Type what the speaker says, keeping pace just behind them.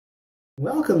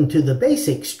Welcome to the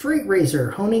Basic Straight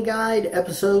Razor Honing Guide,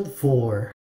 Episode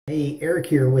 4. Hey, Eric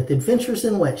here with Adventures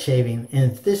in Wet Shaving,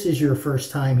 and if this is your first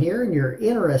time here and you're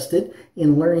interested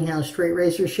in learning how straight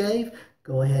razors shave,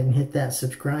 go ahead and hit that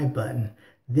subscribe button.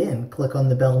 Then click on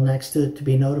the bell next to it to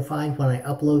be notified when I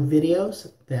upload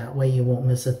videos. That way you won't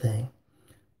miss a thing.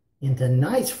 In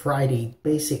tonight's Friday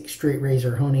Basic Straight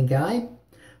Razor Honing Guide,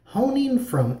 honing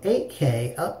from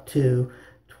 8K up to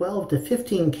 12 to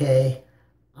 15K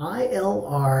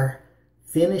ILR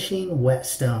finishing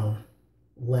Whetstone.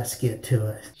 Let's get to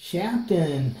it.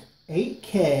 Shapton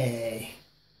 8K.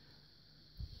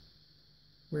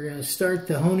 We're going to start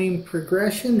the honing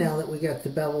progression now that we got the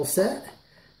bevel set.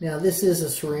 Now this is a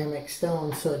ceramic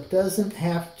stone, so it doesn't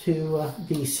have to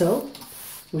be soaked.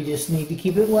 We just need to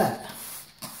keep it wet.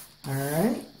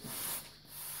 Alright.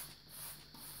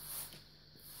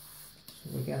 So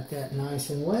we got that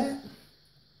nice and wet.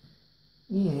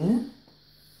 And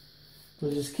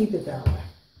we'll just keep it that way.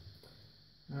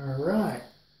 Alright.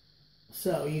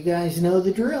 So you guys know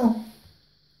the drill.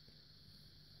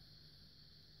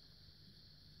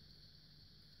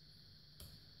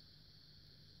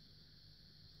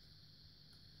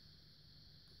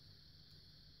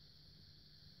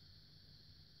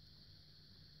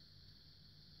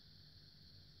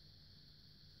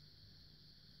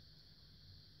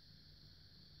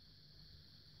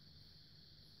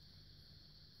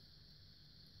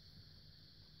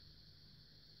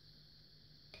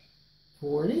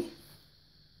 $40.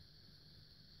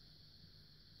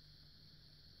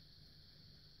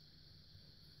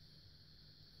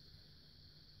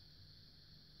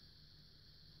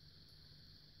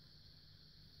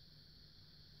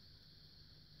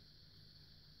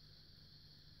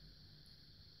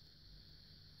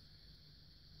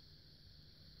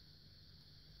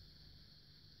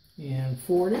 And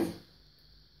 40.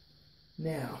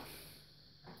 Now,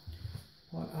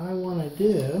 what I want to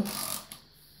do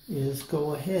is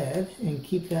go ahead and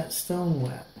keep that stone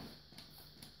wet.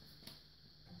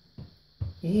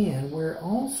 And we're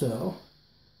also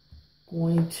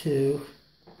going to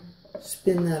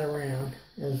spin that around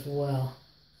as well.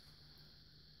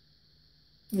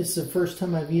 This is the first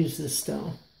time I've used this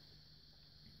stone.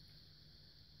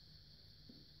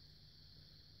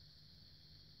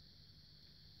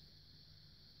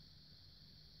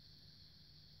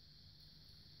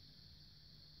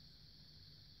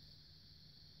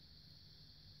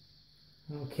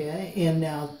 Okay, and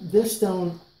now this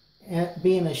stone,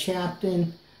 being a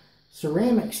Shapton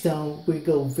ceramic stone, we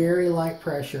go very light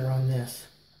pressure on this.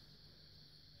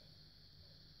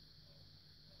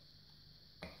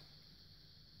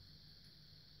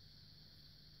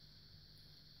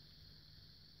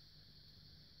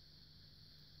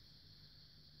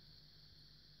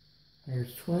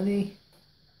 There's 20.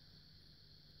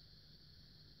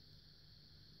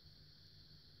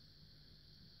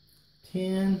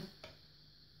 $10.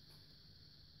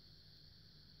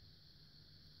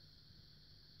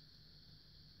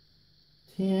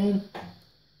 $10.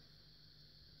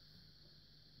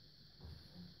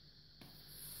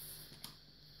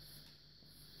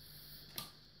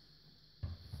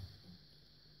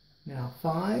 Now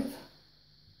 $5.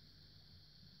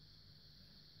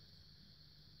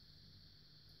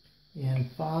 And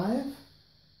 $5.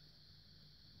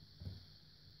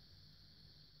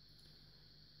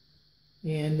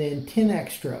 And then 10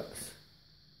 X strokes.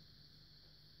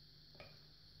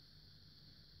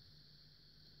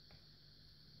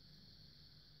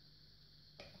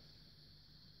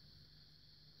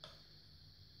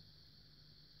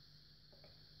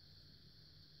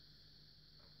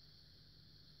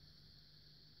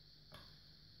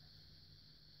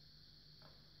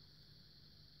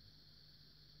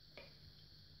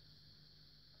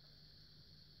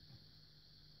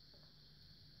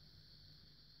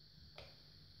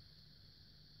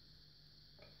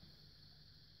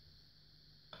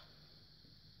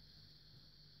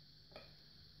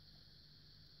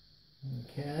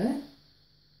 Okay,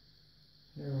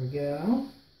 there we go.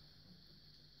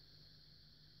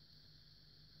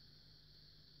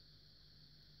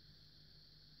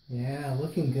 Yeah,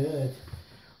 looking good.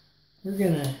 We're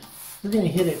gonna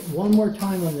hit it one more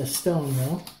time on this stone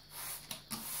though.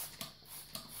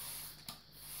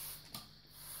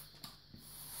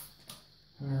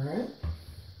 All right.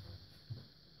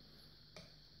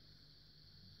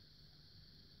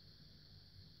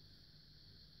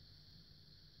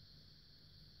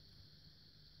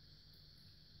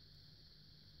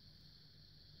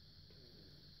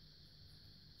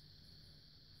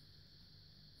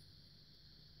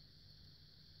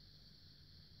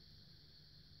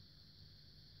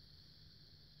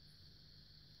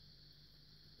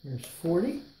 There's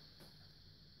 40.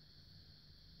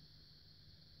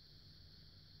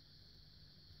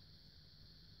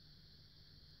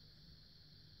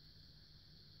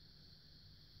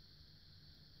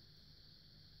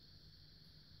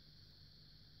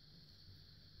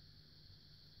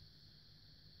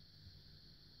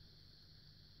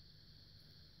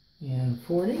 and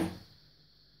 40.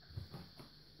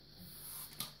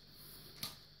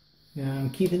 Now I'm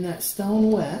keeping that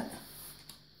stone wet.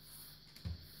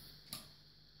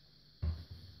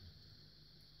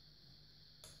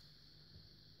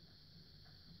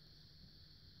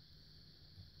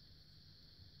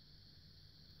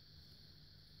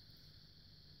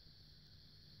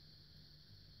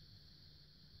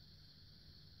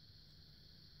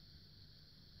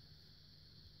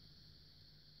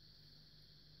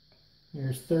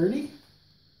 There's 30.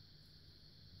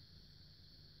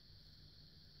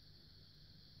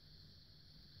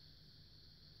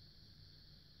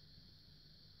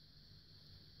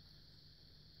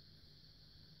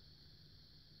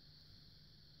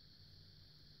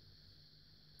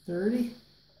 $30.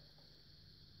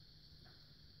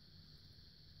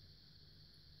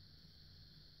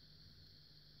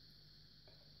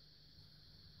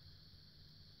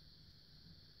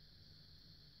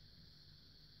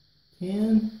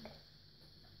 $10.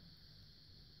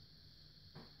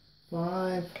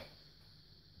 5.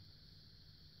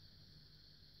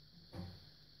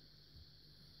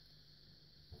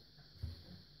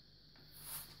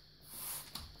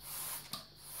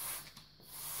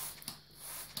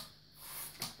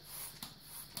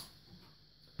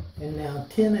 And now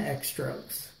 10 X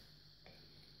strokes.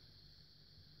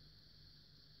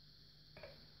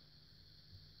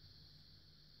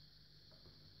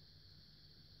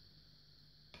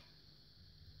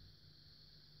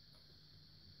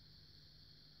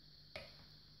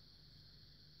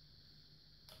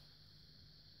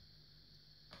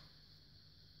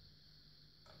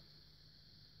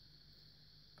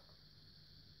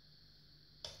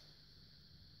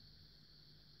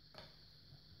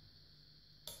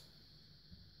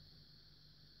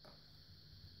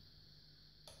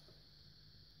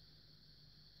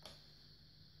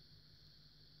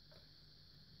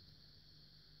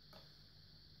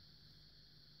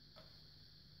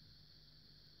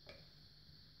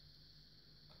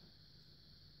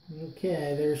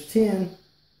 Okay, there's 10.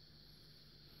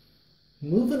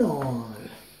 Moving on.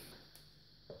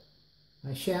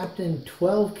 My Shapton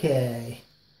 12K.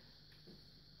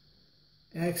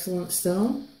 Excellent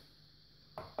stone.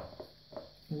 It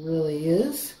really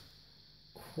is.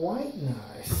 Quite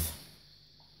nice.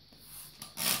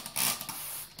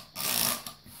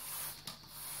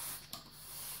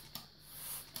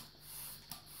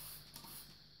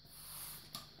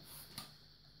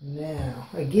 Now,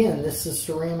 again, this is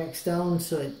ceramic stone,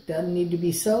 so it doesn't need to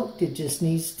be soaked. It just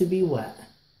needs to be wet.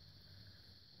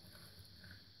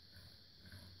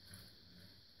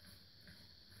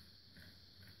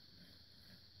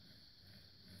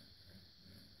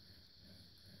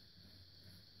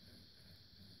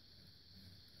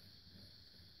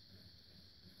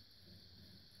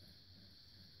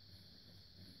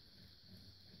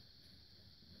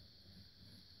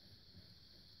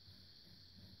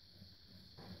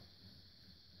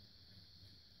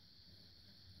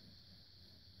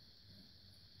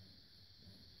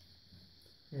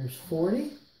 There's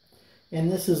 40, and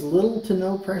this is little to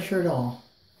no pressure at all.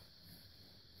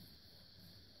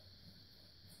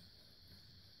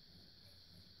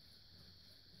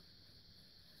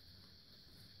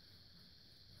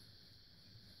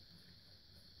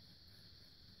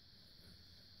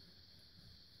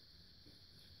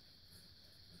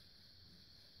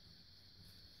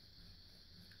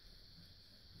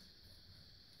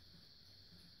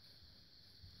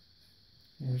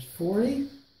 There's 40.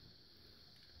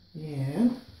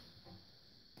 And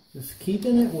just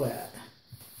keeping it wet.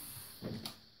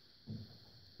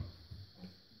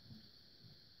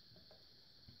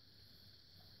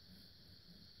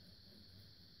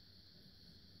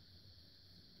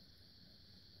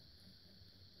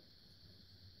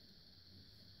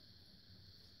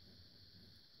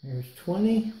 There's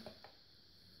 20.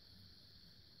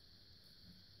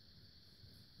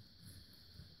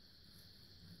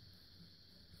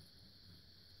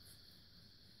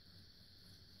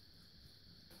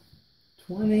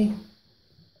 $20.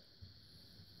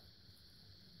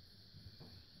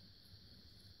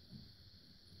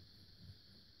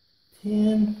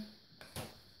 10.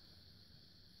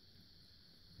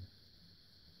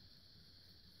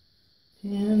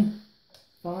 10.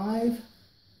 5.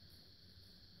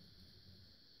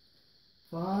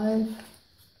 5.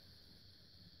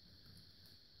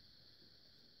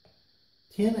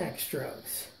 10 X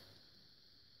strokes.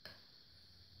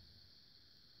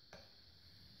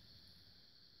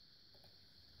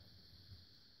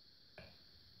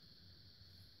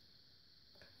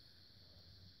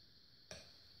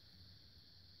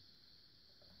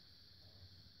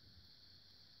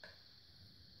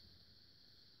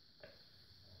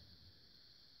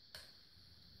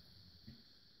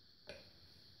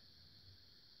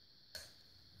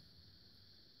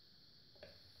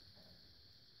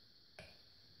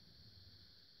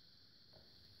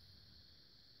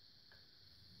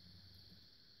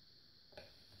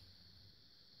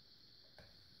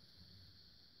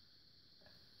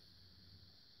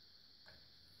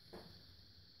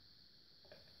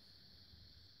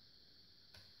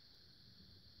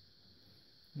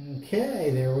 Okay,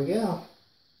 there we go.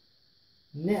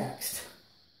 Next,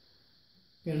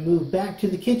 I'm going to move back to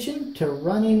the kitchen to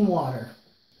running water.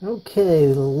 Okay,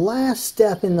 the last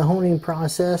step in the honing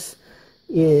process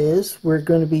is we're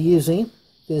going to be using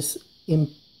this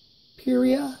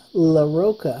Imperia La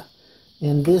Roccia,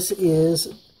 and this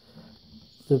is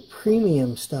the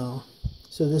premium stone.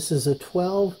 So this is a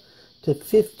 12 to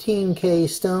 15K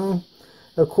stone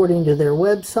according to their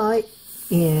website,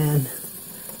 and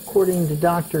according to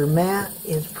Dr. Matt,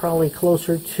 it's probably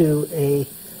closer to a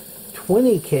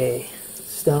 20K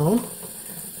stone.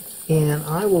 And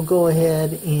I will go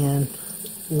ahead and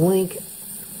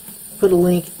put a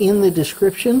link in the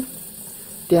description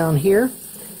down here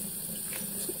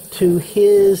to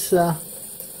his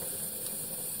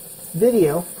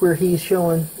video where he's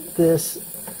showing this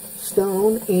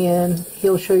stone, and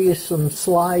he'll show you some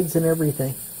slides and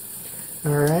everything.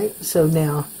 Alright, so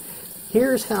now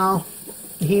here's how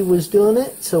he was doing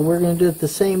it, so we're going to do it the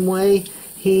same way.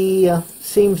 He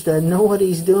seems to know what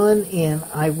he's doing, and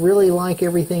I really like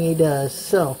everything he does.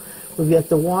 So we've got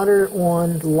the water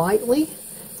on lightly.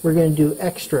 We're going to do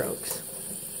X strokes.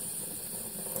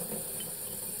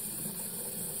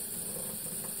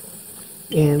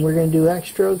 And we're going to do X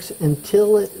strokes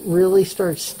until it really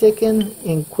starts sticking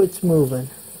and quits moving.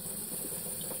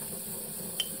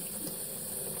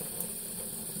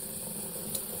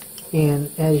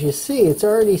 And as you see, it's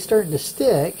already starting to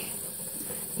stick,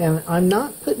 and I'm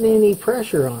not putting any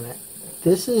pressure on it.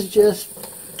 This is just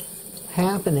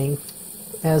happening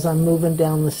as I'm moving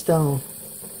down the stone.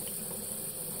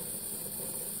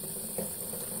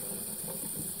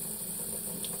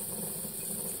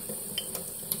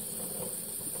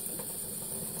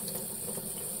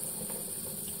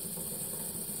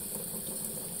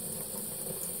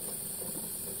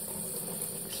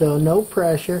 So no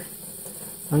pressure.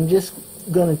 I'm just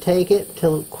going to take it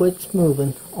till it quits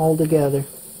moving altogether.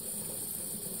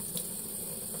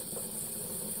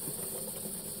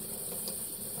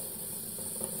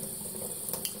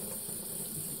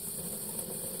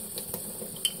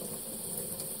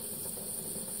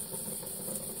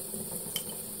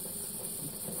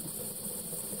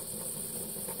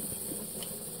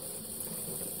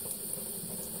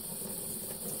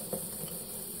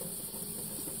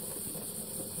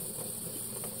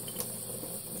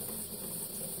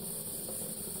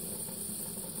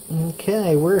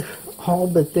 Okay, we're all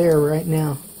but there right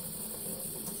now.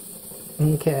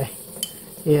 Okay,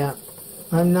 yeah,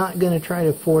 I'm not going to try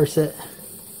to force it.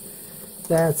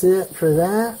 That's it for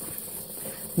that.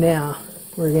 Now,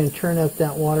 we're going to turn up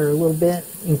that water a little bit,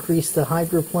 increase the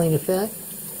hydroplane effect.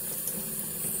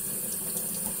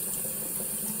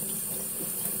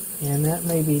 And that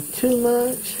may be too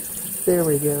much. There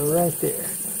we go, right there.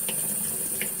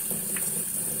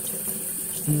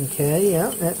 Okay, yeah,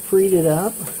 that freed it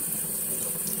up.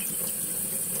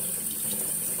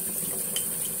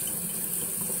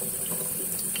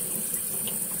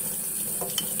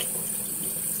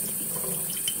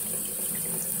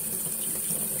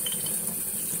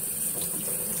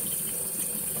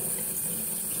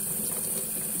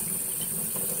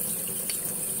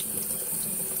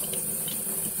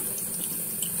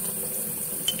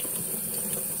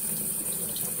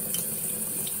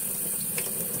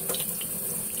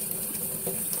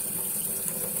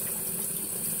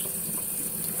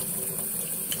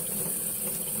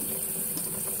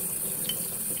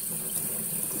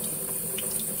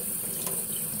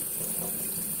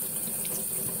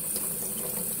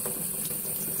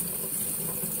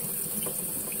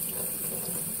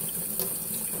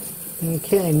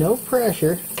 Okay, no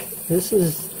pressure. This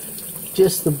is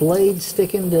just the blade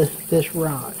sticking to this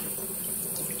rock.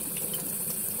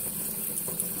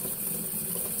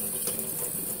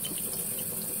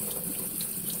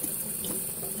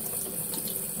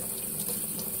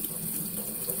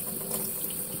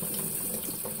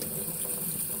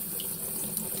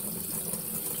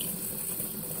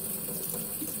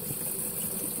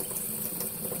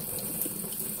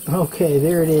 Okay,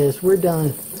 there it is. We're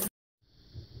done.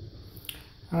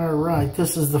 Alright,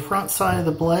 this is the front side of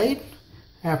the blade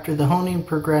after the honing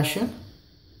progression.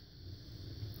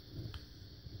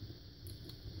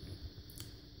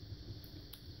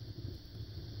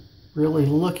 Really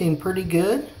looking pretty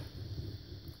good.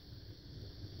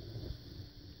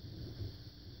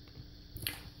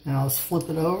 Now let's flip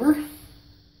it over.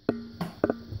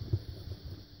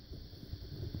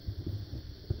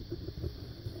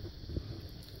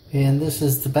 And this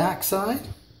is the back side.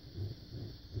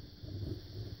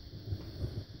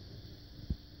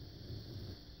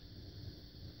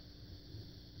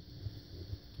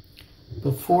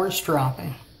 Before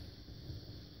stropping.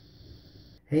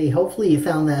 Hey, hopefully you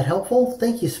found that helpful.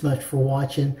 Thank you so much for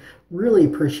watching. Really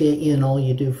appreciate you and all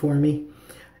you do for me.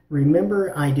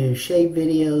 Remember, I do shave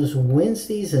videos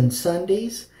Wednesdays and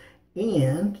Sundays,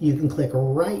 and you can click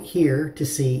right here to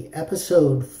see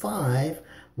episode 5,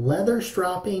 leather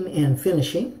stropping and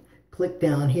finishing. Click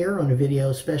down here on a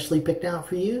video specially picked out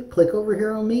for you. Click over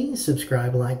here on me,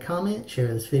 subscribe, like, comment, share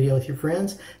this video with your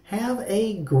friends. Have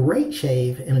a great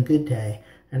shave and a good day,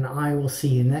 and I will see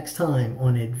you next time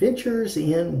on Adventures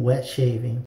in Wet Shaving.